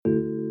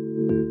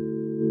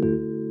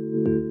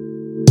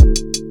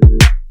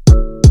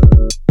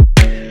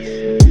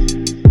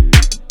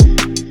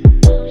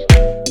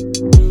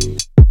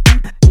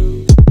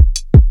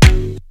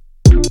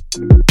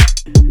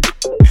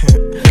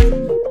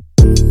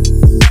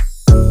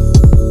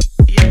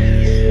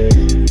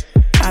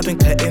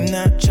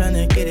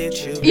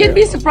You'd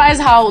be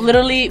surprised how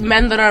literally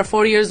men that are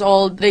 40 years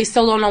old, they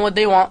still don't know what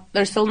they want.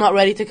 They're still not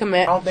ready to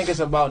commit. I don't think it's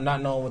about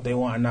not knowing what they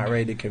want and not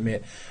ready to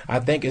commit. I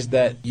think it's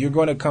that you're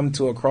going to come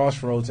to a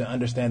crossroads and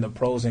understand the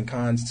pros and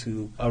cons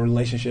to a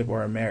relationship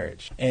or a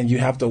marriage. And you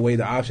have to weigh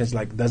the options,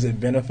 like, does it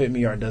benefit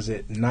me or does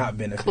it not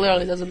benefit me?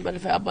 Clearly doesn't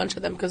benefit a bunch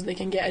of them because they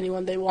can get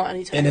anyone they want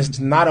anytime. And it's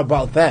not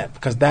about that,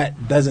 because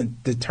that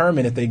doesn't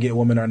determine if they get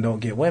women or don't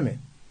get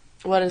women.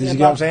 What is it You about?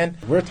 get what I'm saying?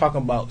 We're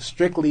talking about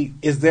strictly,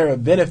 is there a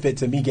benefit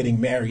to me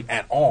getting married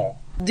at all?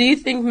 Do you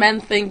think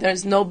men think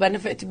there's no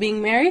benefit to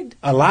being married?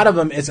 A lot of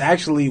them, it's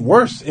actually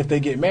worse if they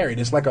get married.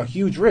 It's like a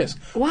huge risk.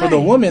 Why? For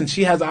the woman,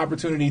 she has the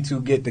opportunity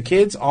to get the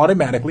kids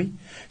automatically.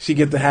 She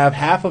get to have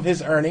half of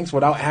his earnings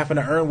without having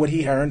to earn what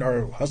he earned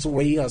or hustle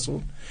what he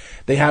hustled.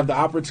 They have the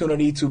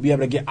opportunity to be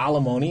able to get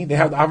alimony. They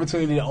have the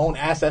opportunity to own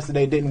assets that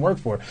they didn't work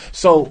for.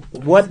 So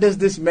what does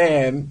this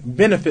man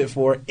benefit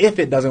for if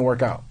it doesn't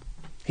work out?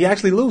 He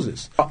actually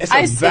loses. It's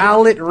a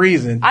valid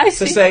reason to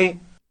say...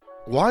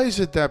 Why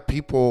is it that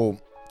people,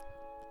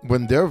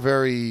 when they're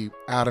very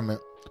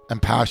adamant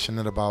and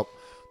passionate about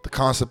the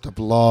concept of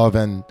love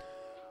and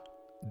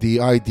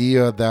the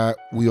idea that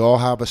we all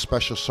have a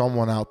special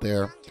someone out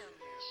there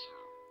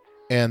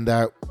and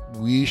that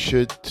we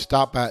should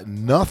stop at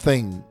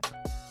nothing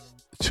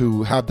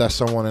to have that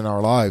someone in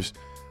our lives,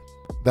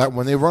 that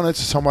when they run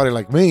into somebody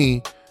like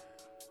me,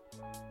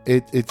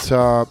 it's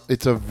a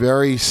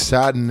very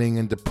saddening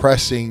and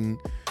depressing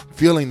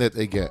feeling that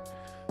they get.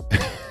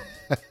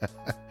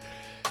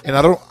 And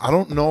I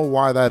don't know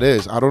why that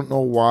is. I don't know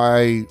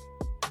why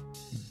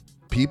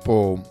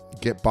people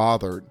get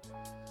bothered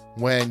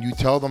when you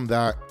tell them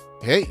that,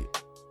 hey,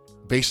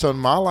 based on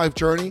my life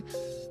journey,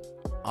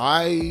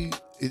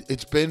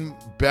 it's been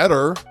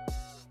better,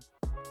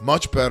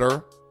 much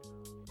better,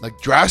 like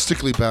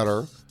drastically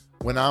better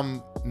when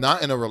I'm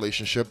not in a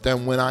relationship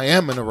than when I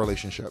am in a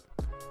relationship.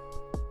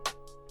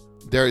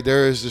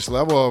 There is this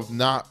level of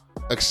not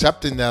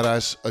accepting that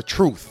as a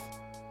truth.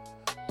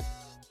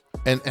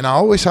 And I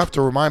always have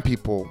to remind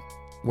people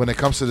when it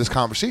comes to this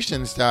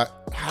conversation is that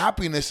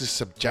happiness is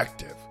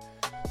subjective.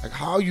 Like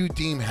how you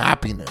deem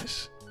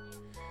happiness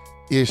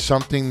is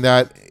something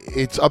that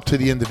it's up to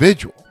the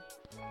individual.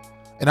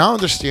 And I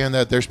understand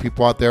that there's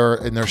people out there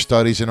in their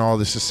studies and all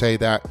this to say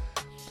that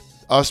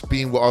us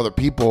being with other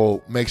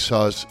people makes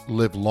us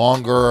live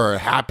longer or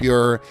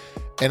happier.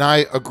 And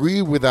I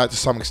agree with that to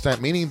some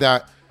extent, meaning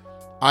that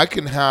I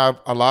can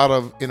have a lot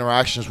of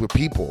interactions with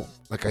people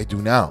like I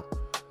do now.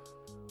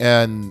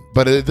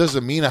 But it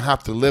doesn't mean I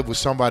have to live with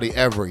somebody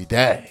every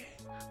day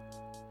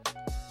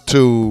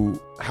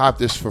to have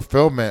this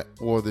fulfillment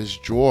or this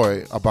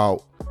joy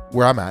about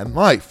where I'm at in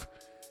life.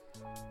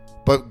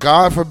 But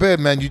God forbid,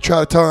 man, you try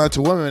to tell that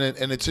to women,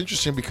 and it's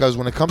interesting because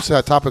when it comes to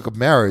that topic of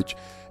marriage,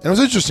 and it was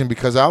interesting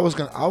because I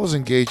was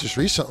engaged just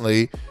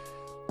recently,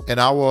 and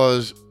I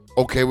was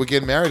okay with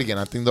getting married again.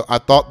 I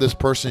thought this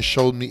person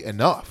showed me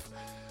enough.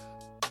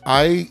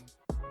 I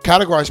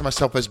categorize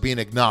myself as being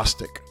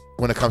agnostic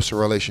when it comes to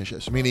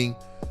relationships, meaning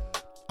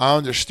I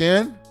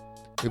understand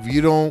if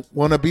you don't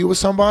want to be with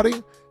somebody,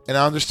 and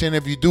I understand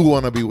if you do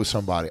want to be with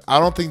somebody. I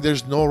don't think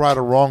there's no right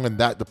or wrong in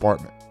that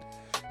department.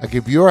 Like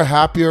if you're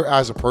happier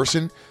as a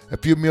person,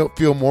 if you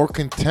feel more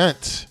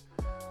content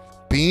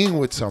being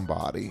with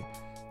somebody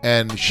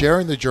and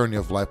sharing the journey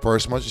of life for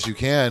as much as you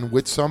can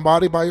with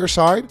somebody by your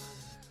side,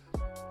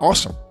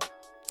 awesome.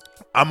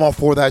 I'm all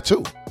for that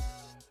too.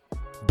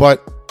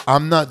 But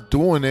I'm not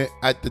doing it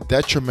at the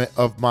detriment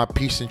of my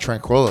peace and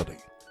tranquility.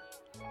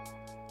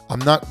 I'm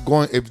not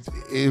going, if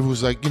it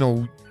was like,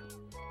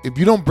 if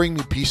you don't bring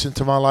me peace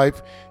into my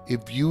life,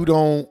 if you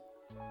don't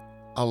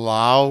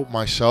allow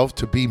myself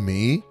to be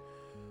me,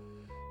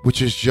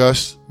 which is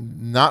just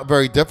not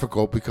very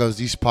difficult because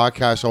these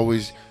podcasts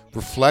always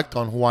reflect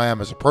on who I am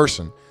as a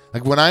person.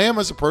 Like when I am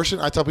as a person,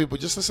 I tell people,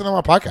 just listen to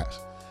my podcast.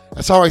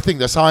 That's how I think.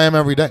 That's how I am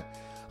every day.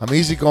 I'm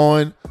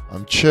easygoing.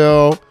 I'm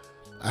chill.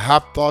 I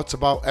have thoughts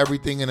about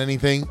everything and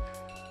anything.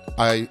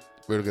 Wait,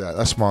 look at that.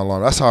 That's my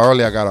alarm. That's how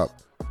early I got up.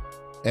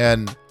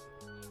 And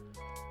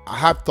I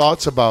have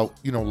thoughts about,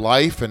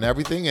 life and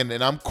everything.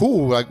 And I'm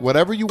cool. Like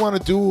whatever you want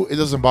to do, it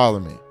doesn't bother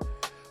me.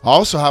 I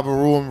also have a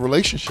rule in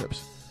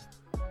relationships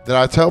that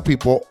I tell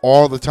people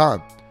all the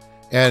time.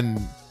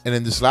 And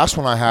in this last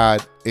one I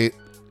had, it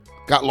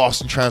got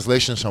lost in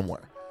translation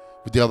somewhere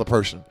with the other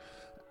person.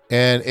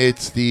 And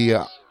it's the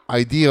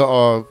idea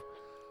of,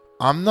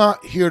 I'm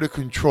not here to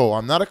control.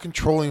 I'm not a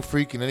controlling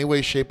freak in any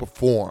way, shape, or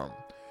form.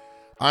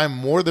 I'm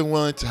more than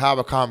willing to have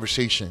a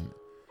conversation.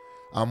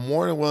 I'm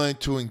more than willing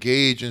to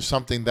engage in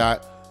something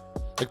that,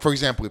 like for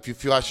example, if you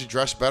feel I should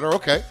dress better,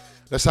 okay,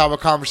 let's have a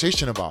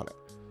conversation about it.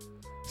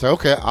 So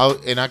okay,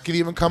 I could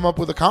even come up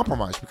with a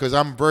compromise because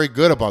I'm very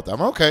good about that.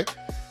 I'm okay.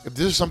 If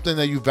this is something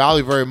that you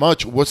value very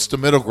much, what's the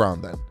middle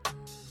ground then?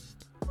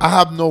 I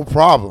have no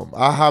problem.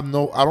 I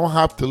don't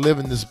have to live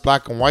in this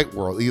black and white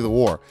world, either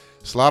or.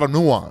 It's a lot of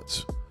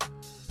nuance.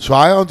 So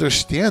I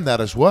understand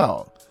that as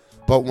well.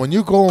 But when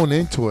you're going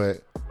into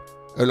it,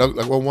 like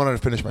what I wanted to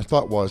finish my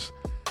thought was,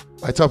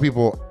 I tell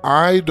people,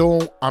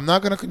 I'm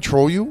not going to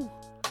control you,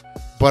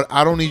 but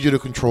I don't need you to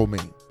control me.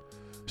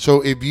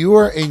 So if you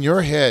are in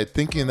your head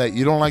thinking that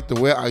you don't like the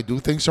way I do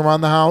things around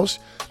the house,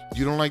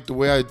 you don't like the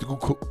way I do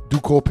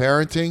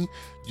co-parenting,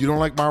 you don't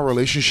like my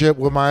relationship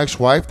with my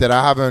ex-wife, that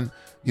I haven't,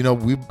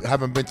 we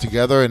haven't been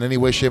together in any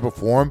way, shape, or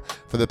form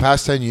for the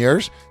past 10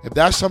 years, if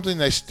that's something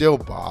that still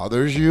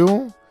bothers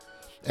you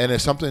and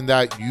it's something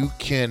that you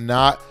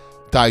cannot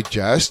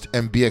digest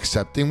and be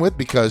accepting with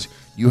because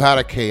you had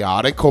a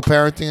chaotic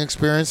co-parenting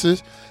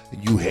experiences,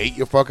 you hate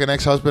your fucking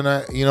ex-husband,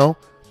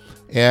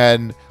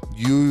 and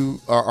you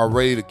are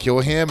ready to kill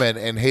him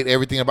and hate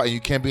everything about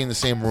you can't be in the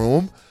same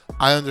room,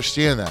 I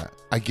understand that.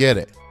 I get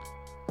it.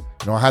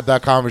 I had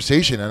that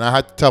conversation and I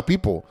had to tell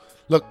people,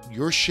 look,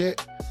 your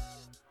shit,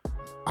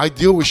 I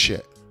deal with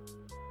shit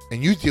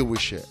and you deal with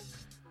shit.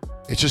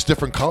 It's just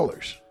different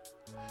colors.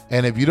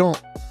 And if you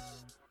don't,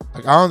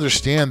 I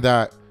understand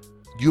that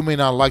you may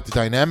not like the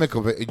dynamic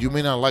of it and you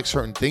may not like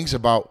certain things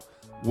about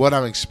what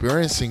I'm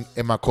experiencing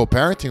in my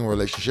co-parenting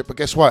relationship, but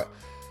guess what?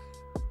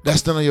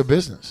 That's none of your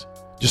business.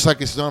 Just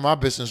like it's none of my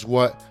business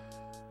what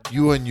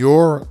you and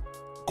your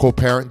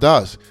co-parent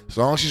does. As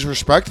long as she's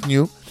respecting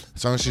you,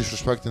 as long as she's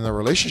respecting the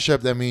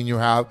relationship that me and you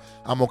have,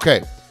 I'm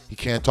okay. He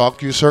can't talk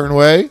to you a certain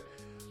way.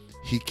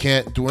 He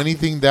can't do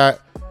anything that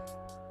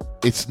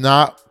it's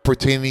not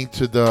pertaining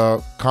to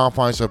the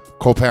confines of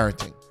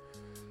co-parenting.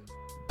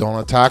 Don't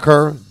attack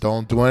her.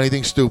 Don't do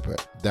anything stupid.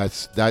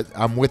 That's that.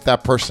 I'm with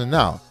that person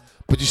now.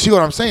 But you see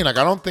what I'm saying? I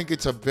don't think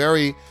it's a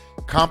very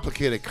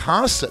complicated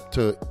concept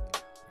to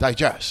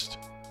digest.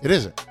 It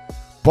isn't.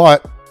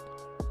 But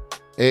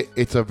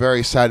it's a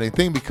very saddening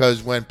thing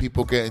because when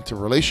people get into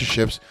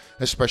relationships,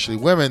 especially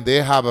women,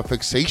 they have a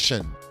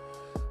fixation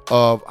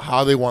of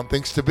how they want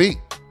things to be.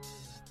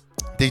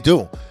 They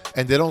do.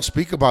 And they don't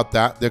speak about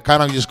that. They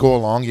kind of just go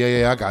along.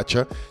 Yeah, I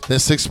gotcha. Then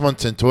 6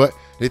 months into it,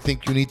 they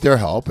think you need their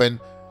help.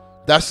 And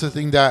that's the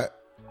thing that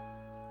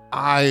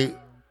I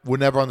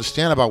would never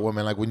understand about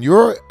women. Like when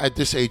you're at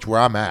this age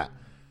where I'm at,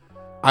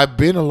 I've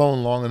been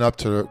alone long enough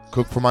to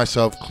cook for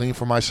myself, clean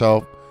for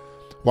myself,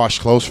 wash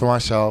clothes for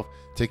myself,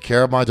 take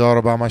care of my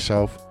daughter by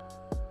myself.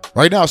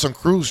 Right now it's on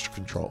cruise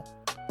control.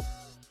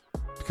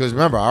 Because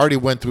remember, I already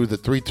went through the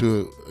 3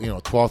 to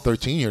 12,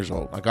 13 years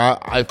old. Like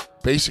I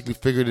basically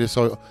figured this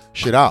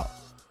shit out.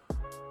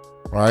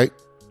 Right?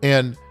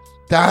 And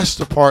that's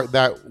the part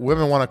that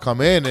women want to come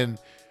in and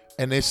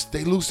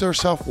they lose their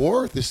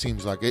self-worth, it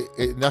seems like.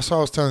 That's why I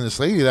was telling this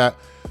lady that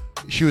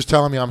she was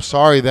telling me, I'm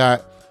sorry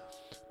that,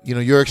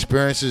 your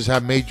experiences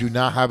have made you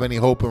not have any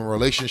hope in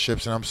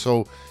relationships. And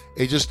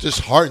it just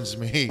disheartens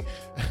me.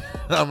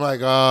 I'm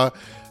like, I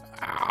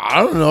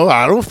don't know.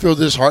 I don't feel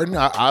disheartened.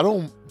 I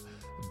don't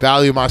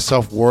value my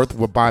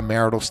self-worth by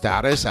marital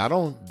status. I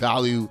don't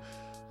value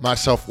my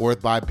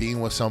self-worth by being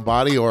with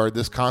somebody or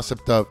this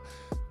concept of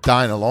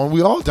dying alone.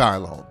 We all die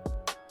alone.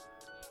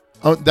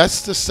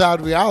 That's the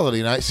sad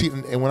reality.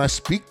 And when I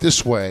speak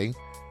this way,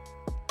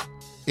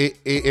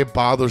 it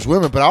bothers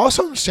women. But I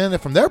also understand it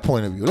from their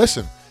point of view.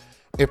 Listen,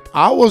 if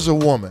I was a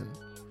woman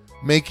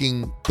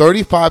making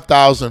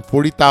 $35,000,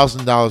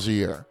 $40,000 a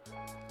year,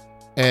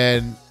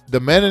 and the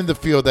men in the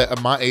field that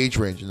at my age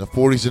range, in the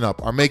 40s and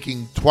up, are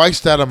making twice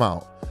that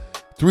amount,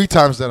 3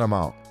 times that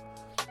amount,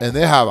 and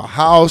they have a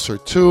house or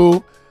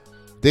 2,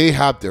 they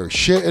have their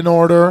shit in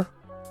order,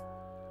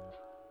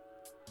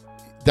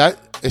 that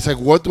it's like,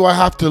 what do I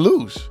have to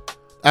lose?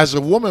 As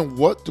a woman,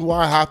 what do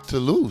I have to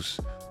lose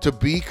to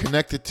be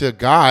connected to a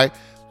guy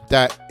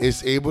that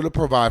is able to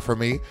provide for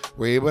me?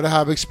 We're able to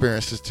have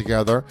experiences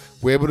together.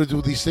 We're able to do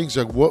these things.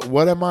 Like,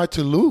 what am I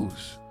to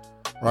lose?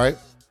 Right?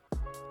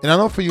 And I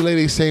know for you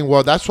ladies saying,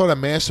 well, that's what a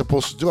man's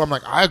supposed to do. I'm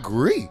like, I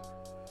agree.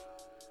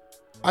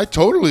 I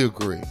totally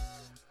agree.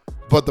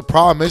 But the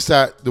problem is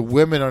that the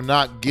women are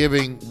not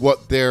giving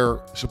what they're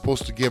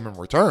supposed to give in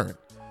return.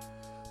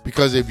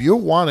 Because if you're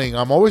wanting,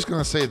 I'm always going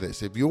to say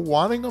this, if you're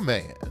wanting a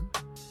man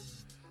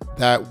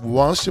that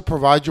wants to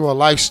provide you a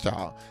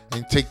lifestyle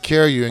and take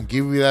care of you and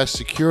give you that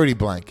security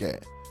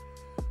blanket,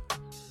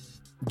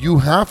 you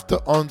have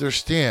to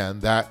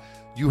understand that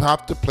you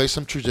have to play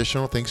some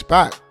traditional things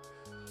back.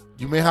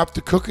 You may have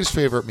to cook his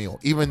favorite meal,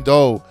 even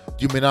though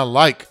you may not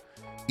like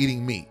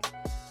eating meat.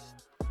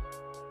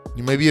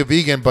 You may be a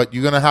vegan, but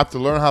you're going to have to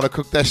learn how to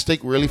cook that steak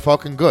really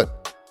fucking good.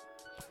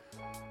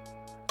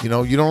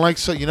 You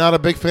you're not a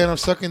big fan of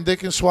sucking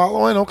dick and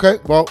swallowing? Okay,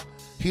 well,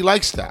 he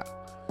likes that.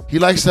 He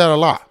likes that a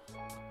lot.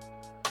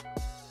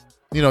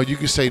 You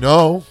can say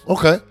no.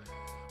 Okay.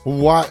 Well,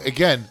 why?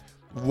 Again,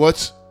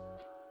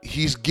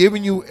 he's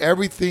giving you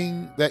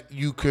everything that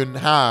you can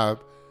have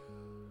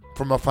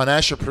from a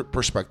financial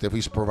perspective.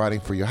 He's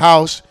providing for your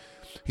house.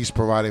 He's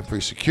providing for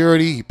your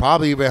security. He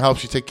probably even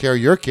helps you take care of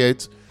your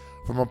kids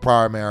from a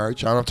prior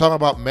marriage. I'm talking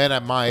about men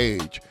at my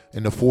age,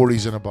 in the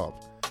 40s and above.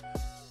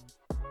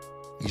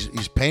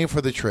 He's paying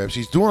for the trips.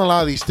 He's doing a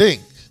lot of these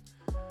things.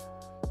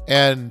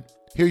 And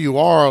here you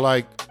are,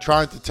 like,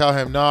 trying to tell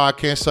him, no, I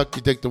can't suck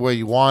your dick the way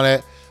you want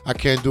it. I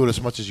can't do it as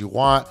much as you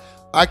want.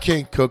 I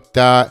can't cook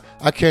that.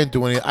 I can't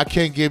do anything. I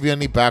can't give you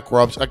any back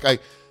rubs.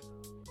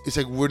 It's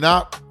like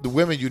the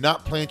women, you're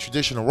not playing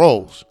traditional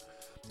roles.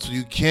 So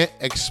you can't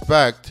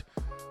expect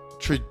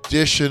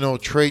traditional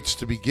traits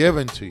to be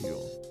given to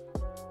you.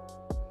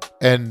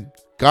 And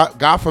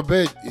God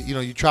forbid,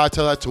 you try to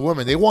tell that to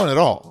women, they want it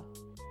all.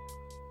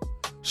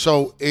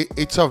 So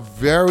it's a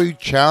very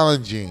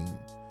challenging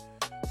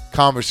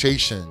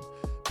conversation,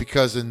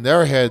 because in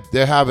their head,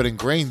 they have it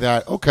ingrained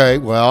that, okay,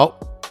 well,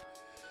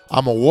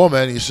 I'm a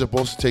woman, you're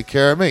supposed to take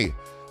care of me.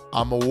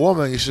 I'm a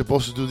woman, you're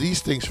supposed to do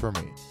these things for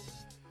me.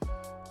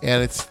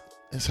 And it's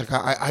like,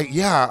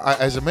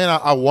 as a man,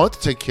 I want to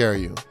take care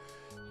of you.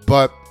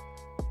 But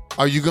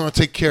are you going to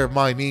take care of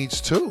my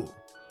needs too?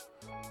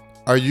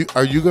 Are you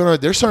going to,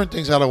 there's certain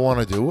things I don't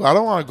want to do. I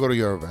don't want to go to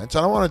your events.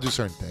 I don't want to do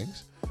certain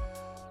things.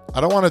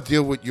 I don't want to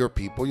deal with your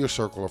people, your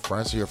circle of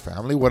friends, or your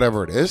family,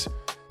 whatever it is.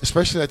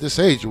 Especially at this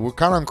age, we're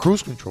kind of on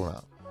cruise control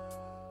now.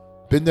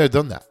 Been there,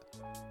 done that.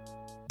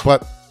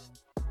 But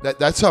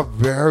that's a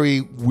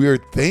very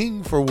weird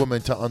thing for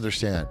women to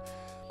understand.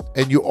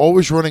 And you're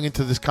always running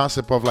into this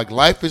concept of like,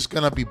 life is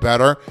going to be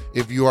better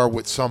if you are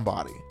with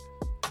somebody.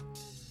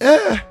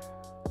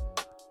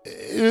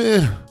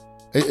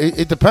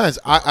 It depends.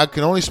 I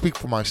can only speak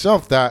for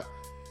myself that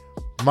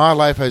my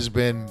life has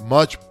been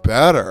much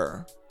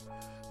better,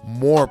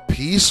 more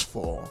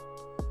peaceful,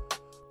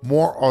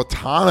 more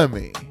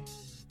autonomy.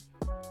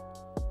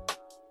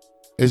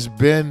 It's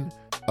been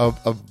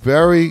a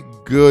very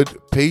good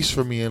pace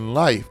for me in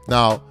life.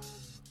 Now,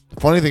 the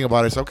funny thing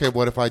about it is, okay,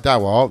 what if I die?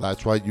 Well,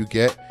 that's why you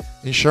get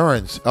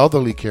insurance,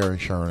 elderly care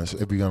insurance,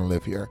 if you're going to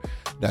live here.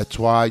 That's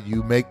why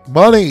you make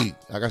money,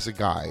 like I said,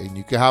 guy, and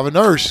you can have a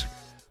nurse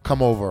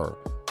come over.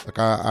 Like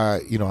I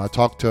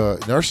talk to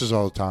nurses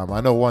all the time. I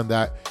know one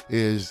that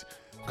is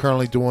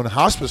currently doing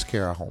hospice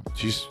care at home.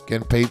 She's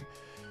getting paid,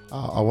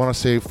 I want to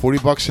say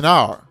 $40 an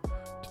hour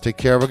to take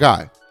care of a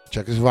guy,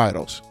 check his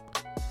vitals.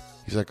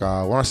 He's like,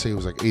 I want to say he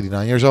was like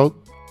 89 years old.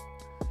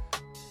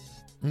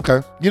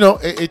 Okay.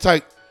 It's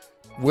like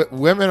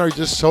women are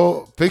just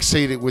so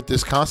fixated with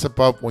this concept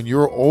of when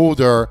you're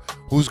older,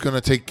 who's going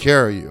to take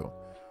care of you?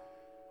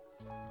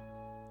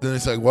 Then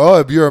it's like, well,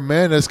 if you're a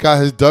man that's got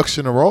his ducks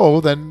in a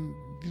row, then,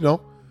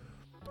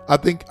 I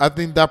think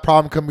that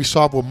problem can be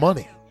solved with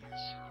money.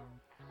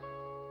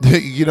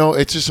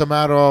 It's just a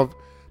matter of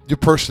your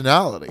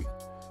personality.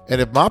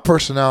 And if my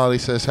personality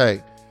says,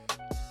 hey,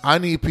 I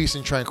need peace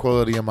and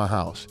tranquility in my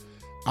house.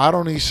 I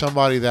don't need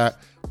somebody that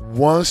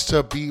wants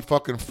to be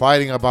fucking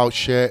fighting about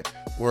shit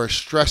or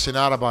stressing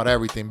out about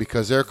everything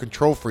because they're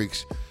control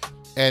freaks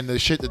and the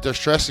shit that they're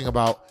stressing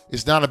about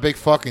is not a big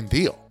fucking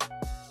deal.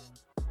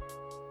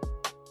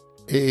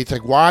 It's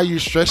like, why are you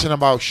stressing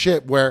about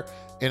shit where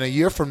in a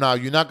year from now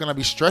you're not going to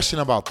be stressing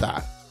about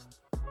that?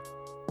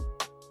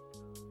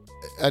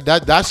 And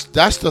that's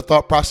the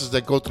thought process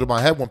that goes through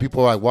my head when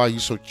people are like, why are you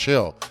so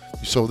chill?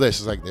 You so this.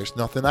 It's like, there's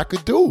nothing I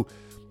could do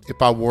if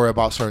I worry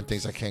about certain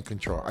things I can't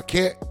control. I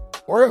can't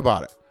worry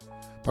about it.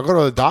 If I go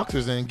to the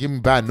doctors and give me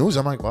bad news,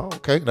 I'm like, well,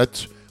 okay,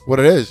 that's what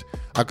it is.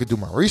 I could do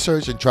my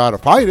research and try to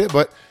fight it,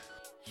 but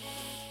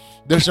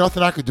there's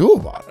nothing I could do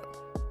about it.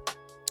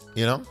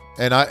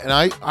 And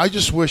I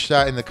just wish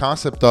that in the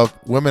concept of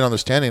women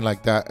understanding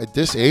like that at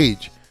this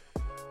age,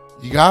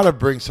 you gotta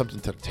bring something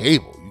to the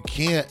table. You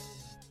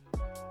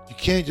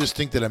can't just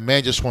think that a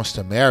man just wants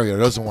to marry or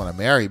doesn't want to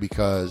marry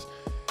because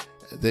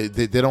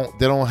they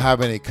don't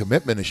have any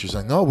commitment issues.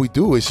 Like, no, we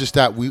do. It's just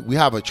that we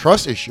have a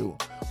trust issue.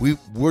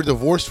 We're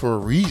divorced for a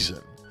reason.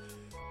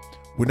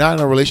 We're not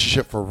in a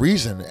relationship for a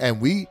reason,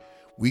 and we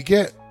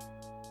get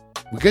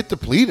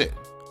depleted.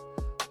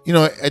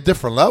 At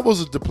different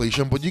levels of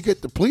depletion, but you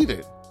get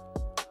depleted.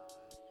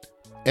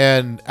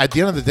 And at the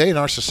end of the day, in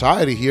our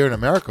society here in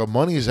America,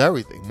 money is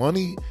everything.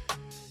 Money,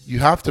 you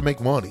have to make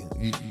money.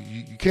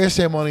 You can't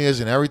say money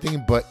isn't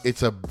everything, but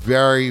it's a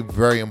very,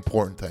 very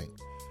important thing.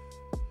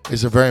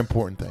 It's a very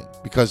important thing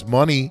because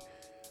money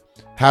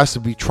has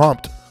to be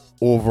trumped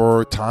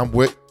over time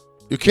with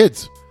your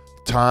kids,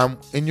 time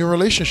in your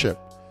relationship,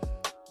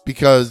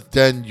 because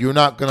then you're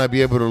not going to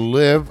be able to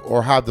live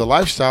or have the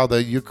lifestyle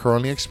that you're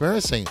currently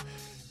experiencing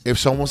if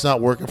someone's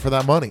not working for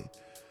that money.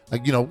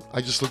 Like,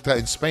 I just looked at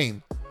in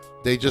Spain,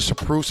 they just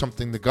approved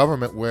something, the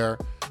government, where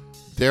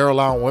they're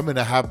allowing women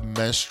to have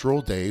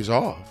menstrual days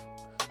off.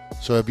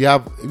 So if you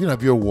have,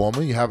 if you're a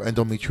woman, you have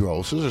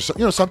endometriosis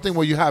or something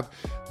where you have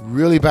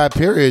really bad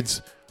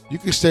periods, you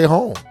can stay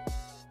home.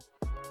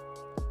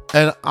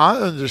 And I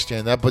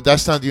understand that, but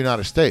that's not the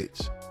United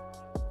States.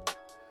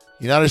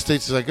 The United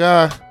States is like,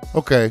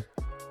 okay,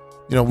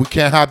 we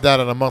can't have that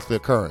on a monthly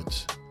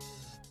occurrence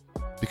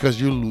because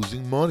you're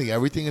losing money.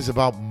 Everything is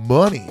about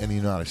money in the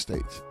United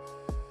States.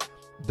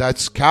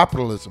 That's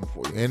capitalism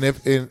for you.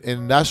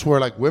 And that's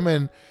where like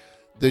women,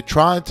 they're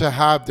trying to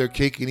have their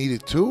cake and eat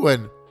it too.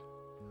 And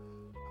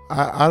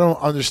I don't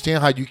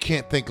understand how you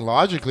can't think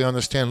logically,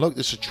 understand, look,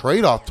 there's a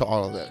trade-off to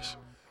all of this.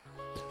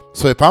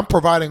 So if I'm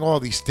providing all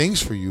these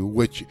things for you,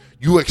 which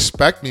you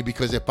expect me,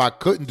 because if I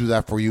couldn't do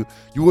that for you,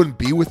 you wouldn't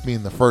be with me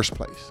in the first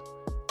place.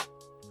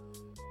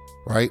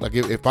 Right? Like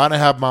if I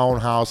didn't have my own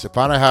house, if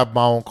I didn't have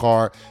my own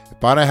car,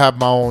 if I didn't have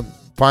my own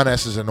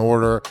finances in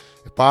order,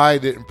 if I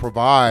didn't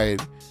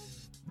provide,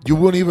 you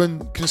wouldn't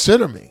even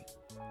consider me.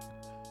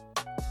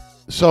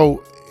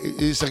 So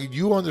it's like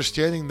you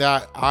understanding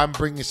that I'm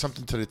bringing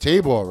something to the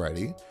table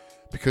already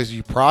because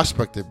you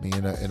prospected me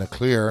in a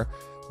clear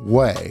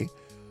way.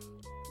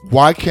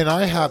 Why can't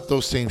I have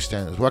those same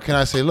standards? Why can't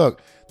I say,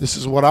 look, this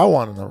is what I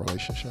want in a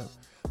relationship?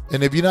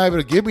 And if you're not able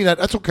to give me that,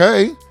 that's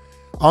okay.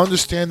 I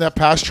understand that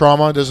past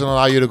trauma doesn't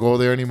allow you to go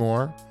there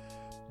anymore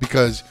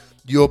because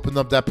you opened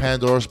up that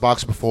Pandora's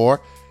box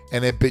before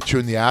and it bit you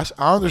in the ass.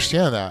 I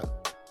understand that.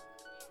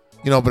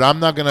 But I'm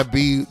not going to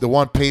be the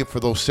one paying for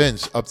those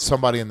sins of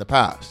somebody in the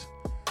past.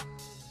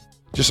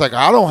 Just like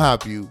I don't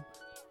have you.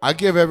 I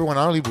give everyone,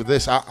 I'll leave with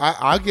this.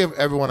 I give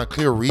everyone a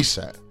clear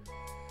reset.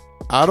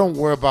 I don't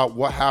worry about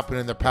what happened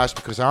in the past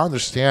because I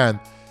understand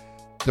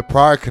the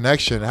prior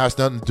connection has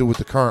nothing to do with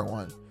the current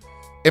one.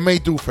 It may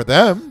do for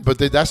them, but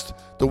that's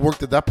the work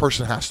that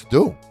person has to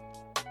do.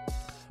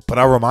 But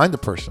I remind the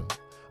person,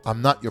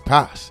 I'm not your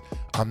past.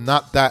 I'm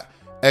not that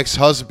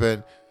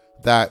ex-husband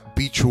that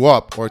beat you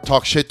up or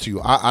talk shit to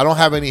you. I don't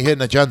have any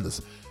hidden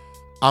agendas.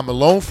 I'm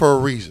alone for a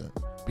reason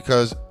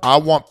because I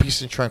want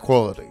peace and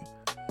tranquility.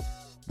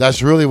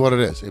 That's really what it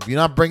is. If you're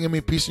not bringing me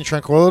peace and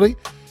tranquility,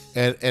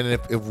 and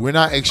if we're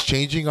not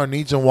exchanging our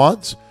needs and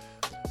wants,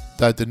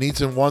 that the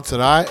needs and wants that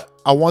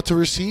I want to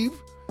receive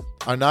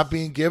are not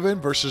being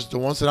given versus the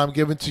ones that I'm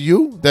giving to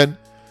you, then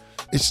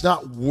it's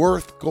not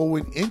worth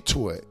going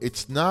into it.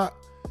 It's not,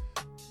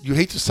 you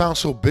hate to sound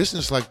so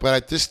business-like, but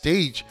at this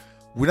stage,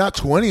 we're not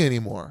 20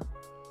 anymore.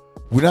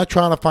 We're not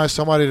trying to find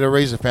somebody to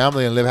raise a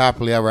family and live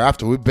happily ever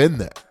after. We've been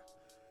there.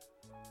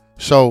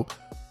 So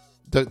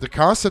the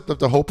concept of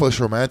the hopeless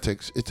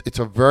romantics, it's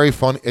a very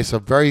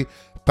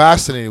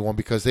fascinating one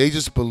because they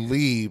just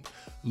believe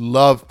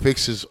love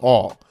fixes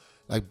all.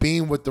 Like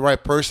being with the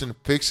right person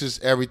fixes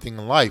everything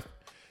in life.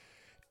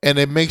 And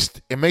it makes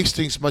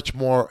things much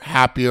more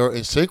happier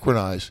and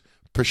synchronized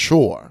for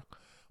sure.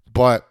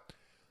 But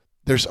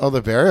there's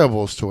other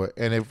variables to it.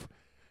 And if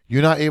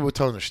you're not able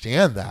to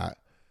understand that,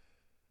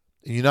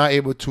 and you're not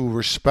able to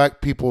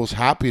respect people's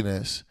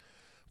happiness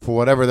for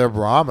whatever their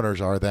barometers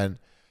are, then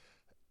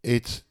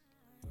you're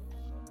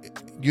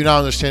not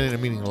understanding the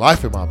meaning of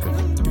life, in my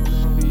opinion.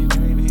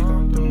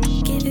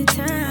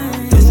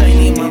 This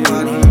ain't in my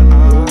body.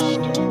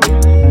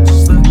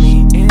 Just look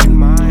me in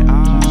my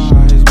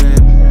eyes,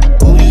 babe.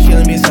 Ooh, you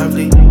killing me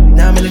softly.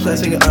 Now I'm in the class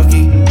singing off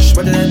key.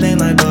 Spread that thing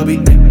like Bobby.